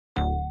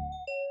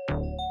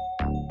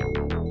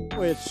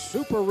It's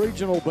super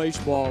regional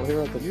baseball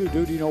here at the new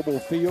Dudy Noble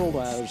Field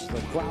as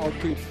the crowd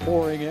keeps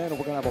pouring in, and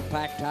we're going to have a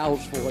packed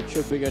house for what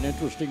should be an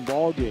interesting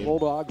ball game.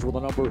 Bulldogs were the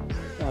number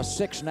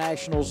 6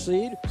 national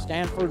seed.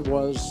 Stanford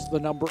was the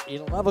number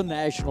 11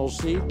 national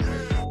seed.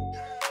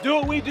 Do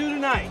what we do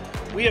tonight.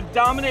 We have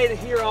dominated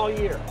here all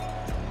year.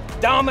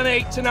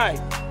 Dominate tonight.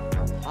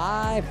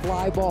 High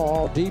fly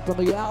ball deep in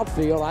the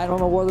outfield. I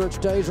don't know whether it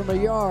stays in the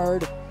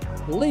yard.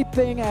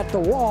 Leaping at the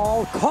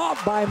wall,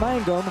 caught by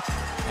Mangum,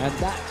 and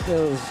that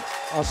is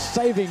a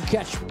saving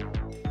catch.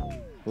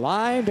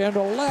 Lined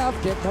into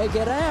left, it may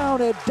get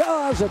down, it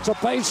does, it's a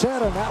base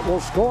hit, and that will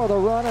score the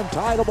run and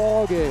tie the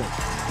ball game.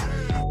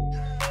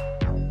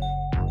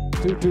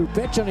 2-2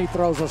 pitch, and he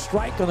throws a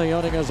strike, and the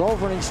inning is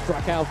over, and he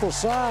struck out the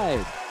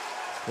side.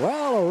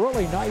 Well, a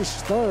really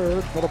nice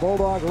third for the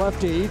Bulldog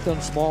lefty,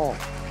 Ethan Small.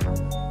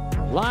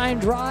 Line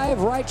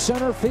drive, right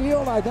center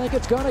field, I think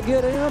it's gonna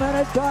get in,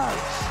 and it does.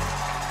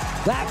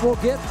 That will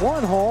get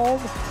one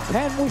home.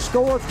 Can we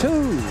score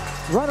 2?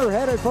 Runner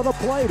headed for the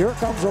plate. Here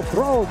comes a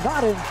throw,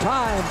 not in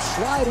time,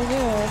 sliding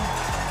in.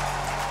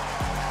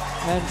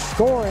 And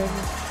scoring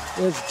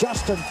is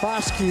Justin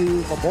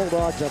Foscue. The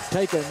Bulldogs have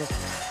taken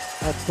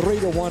a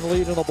 3-1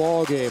 lead in the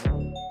ball game.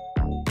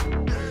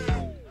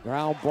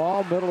 Ground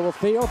ball, middle of the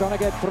field, gonna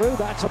get through.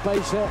 That's a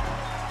base hit.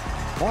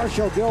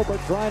 Marshall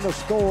Gilbert trying to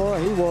score.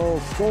 He will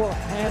score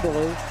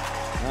handily.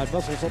 And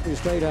Mississippi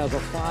State has a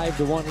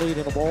 5-1 lead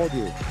in the ball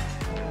game.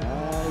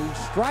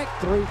 Strike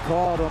 3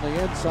 called on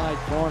the inside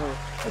corner.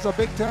 That's a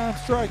big-time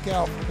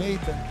strikeout from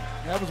Ethan.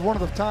 That was one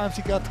of the times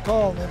he got the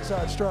call, an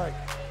inside strike.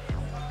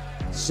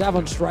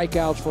 7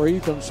 strikeouts for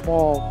Ethan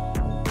Small.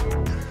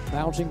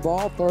 Bouncing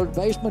ball, third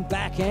baseman,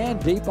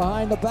 backhand, deep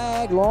behind the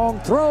bag, long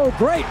throw.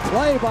 Great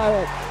play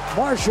by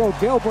Marshall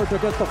Gilbert to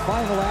get the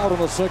final out in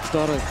the 6th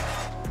inning.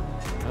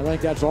 I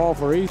think that's all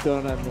for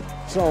Ethan, and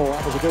so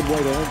that was a good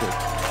way to end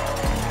it.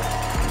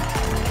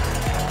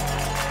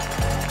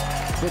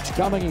 Pitch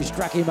coming, he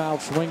struck him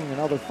out swinging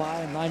another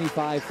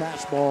 595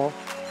 fastball,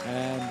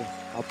 and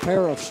a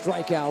pair of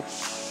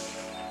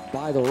strikeouts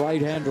by the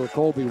right-hander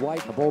Colby White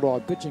and the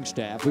Bulldog pitching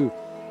staff, who,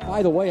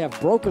 by the way, have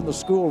broken the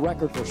school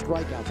record for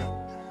strikeouts.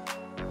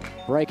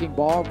 Breaking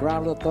ball,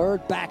 grounded to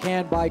third,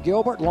 backhand by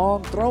Gilbert,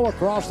 long throw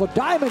across the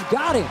diamond,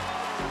 got him.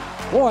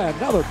 Boy,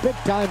 another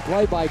big-time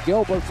play by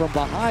Gilbert from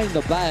behind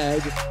the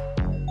bag.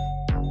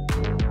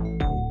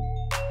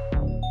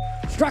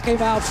 Struck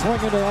him out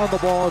swinging to end the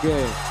ball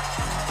game.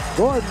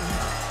 Gordon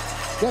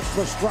gets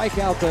the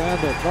strikeout to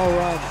end it. No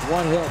runs,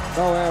 1 hit,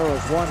 no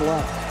errors, 1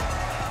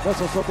 left.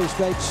 Mississippi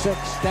State 6,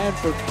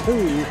 Stanford 2.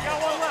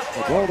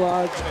 The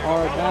Bulldogs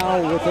are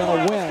now within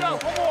a win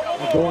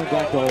of going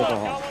back to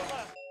Omaha.